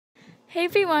Hey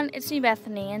everyone, it's me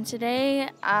Bethany, and today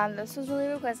this was really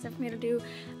requested for me to do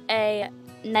a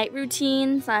night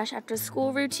routine / after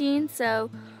school routine, so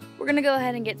we're gonna go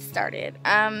ahead and get started.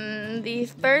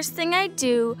 The first thing I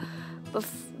do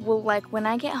when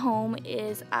I get home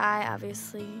is I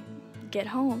obviously get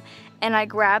home and I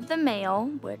grab the mail,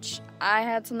 which I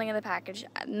had something in the package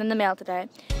in the mail today,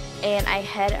 and I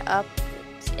head up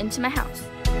into my house.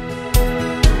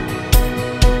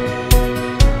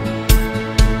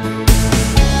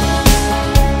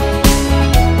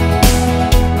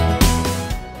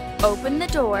 Open the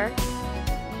door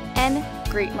and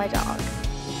greet my dog.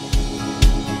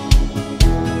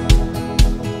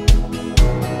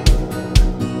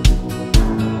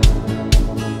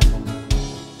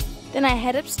 Then I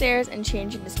head upstairs and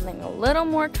change into something a little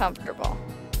more comfortable.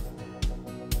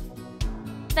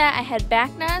 After that, I head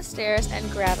back downstairs and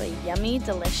grab a yummy,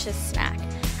 delicious snack.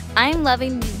 I'm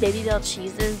loving these Babybel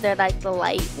cheeses. They're like the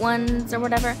light ones or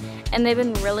whatever, and they've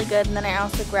been really good. And then I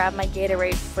also grabbed my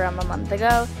Gatorade from a month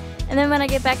ago. And then when I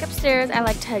get back upstairs, I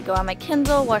like to go on my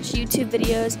Kindle, watch YouTube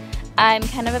videos. I'm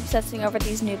kind of obsessing over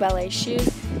these new ballet shoes.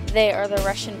 They are the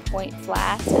Russian Point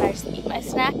flats, and I just eat my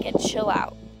snack and chill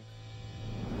out.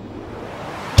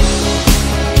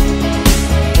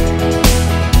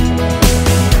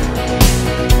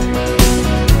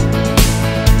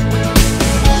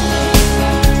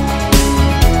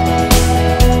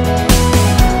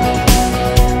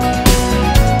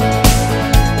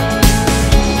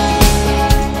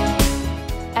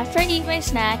 After I eat my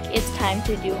snack, it's time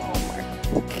to do homework.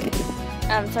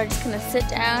 So I'm just gonna sit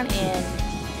down and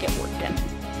get working.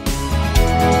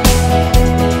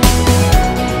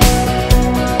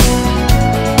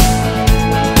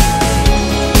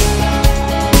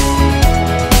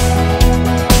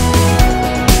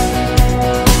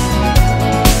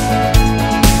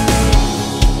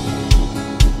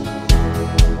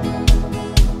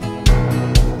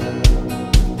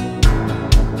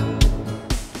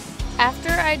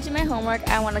 After I do my homework,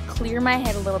 I want to clear my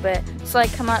head a little bit, so I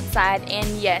come outside, and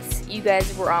yes, you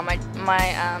guys were on my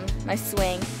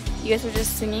swing. You guys were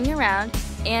just swinging around,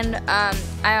 and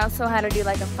I also had to do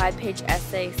like a 5-page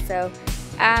essay, so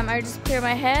I just clear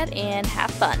my head and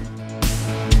have fun.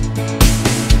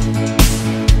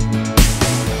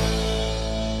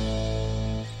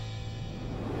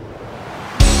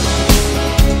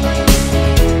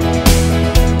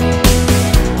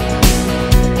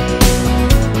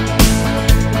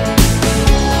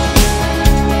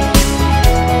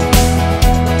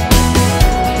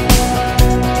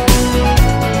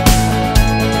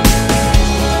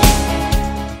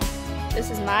 This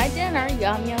is my dinner,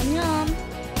 yum, yum, yum.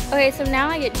 Okay, so now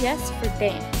I get dressed for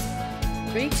dance.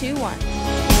 3, 2, 1.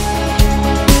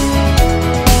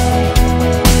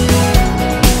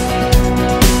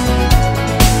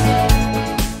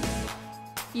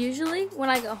 Usually, when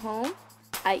I go home,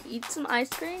 I eat some ice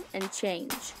cream and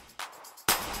change.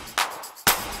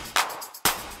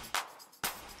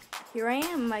 Here I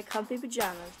am in my comfy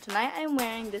pajamas. Tonight I'm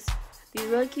wearing these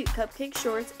really cute cupcake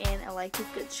shorts and a Life is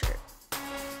Good shirt.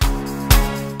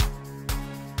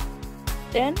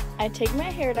 Then I take my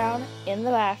hair down in the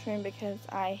bathroom because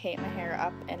I hate my hair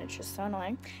up and it's just so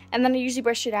annoying. And then I usually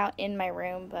brush it out in my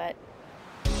room, but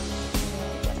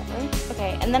whatever.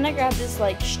 Okay, and then I grab this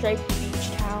like striped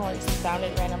beach towel. I just found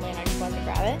it randomly and I just wanted to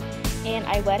grab it. And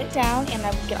I wet it down and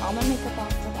I get all my makeup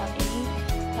off without any,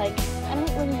 like, I don't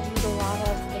really use a lot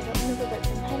of makeup remover, but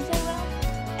sometimes I will.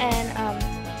 And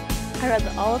I rub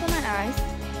it all over my eyes.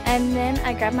 And then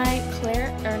I grab my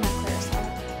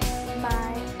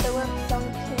Philips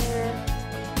Sonicare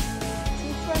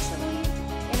toothbrush, I believe,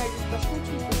 and I just brush my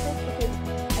teeth with it because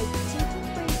I do teeth with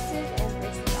braces and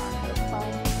braces aren't really fun.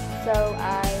 So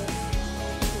I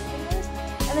do this,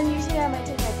 and then usually I might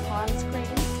take my Pond's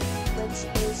cream, which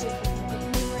is just a makeup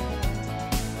remover, and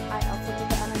I also put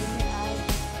that underneath my eyes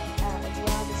as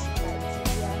well, just like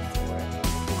CVS or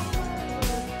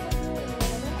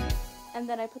whatever. And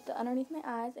then I put that underneath my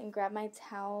eyes and grab my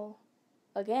towel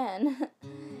again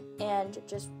and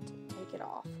just take it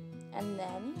off, and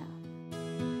then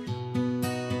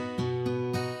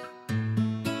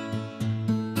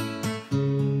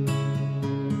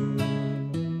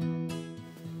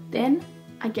Then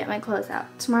I get my clothes out.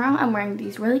 Tomorrow I'm wearing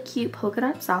these really cute polka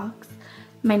dot socks,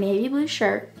 my navy blue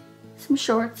shirt, some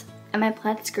shorts, and my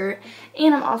plaid skirt,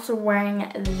 and I'm also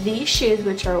wearing these shoes,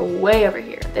 which are way over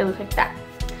here. They look like that.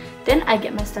 Then I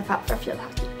get my stuff out for field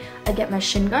hockey. I get my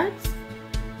shin guards,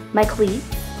 my cleats,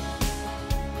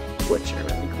 which are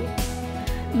really cool,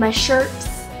 my shirts,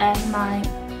 and my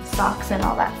socks and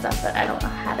all that stuff that I don't know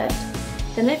how to.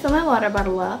 Then I fill my water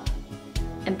bottle up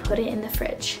and put it in the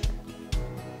fridge.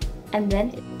 And then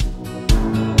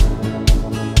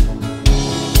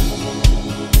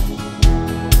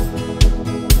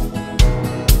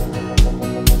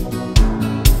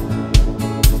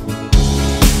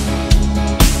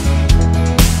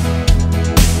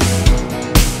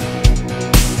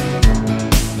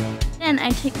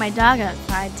I take my dog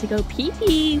outside to go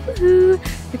pee-pee, woohoo,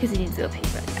 because he needs to go pee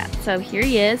really bad. So here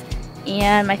he is,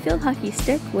 and my field hockey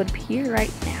stick would appear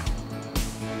right now.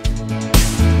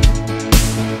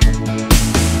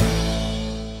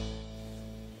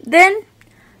 Then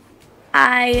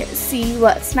I see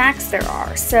what snacks there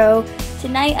are. So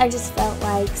tonight I just felt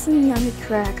like some yummy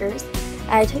crackers.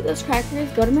 I take those crackers,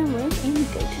 go to my room, and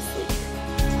go to sleep.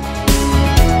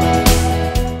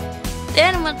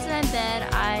 Then once I'm in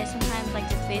bed, I sometimes like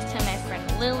to FaceTime my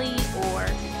friend Lily, or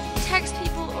text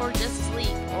people, or just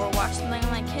sleep, or watch something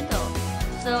on my Kindle.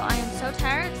 So I am so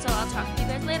tired, so I'll talk to you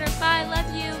guys later. Bye,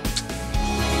 love you.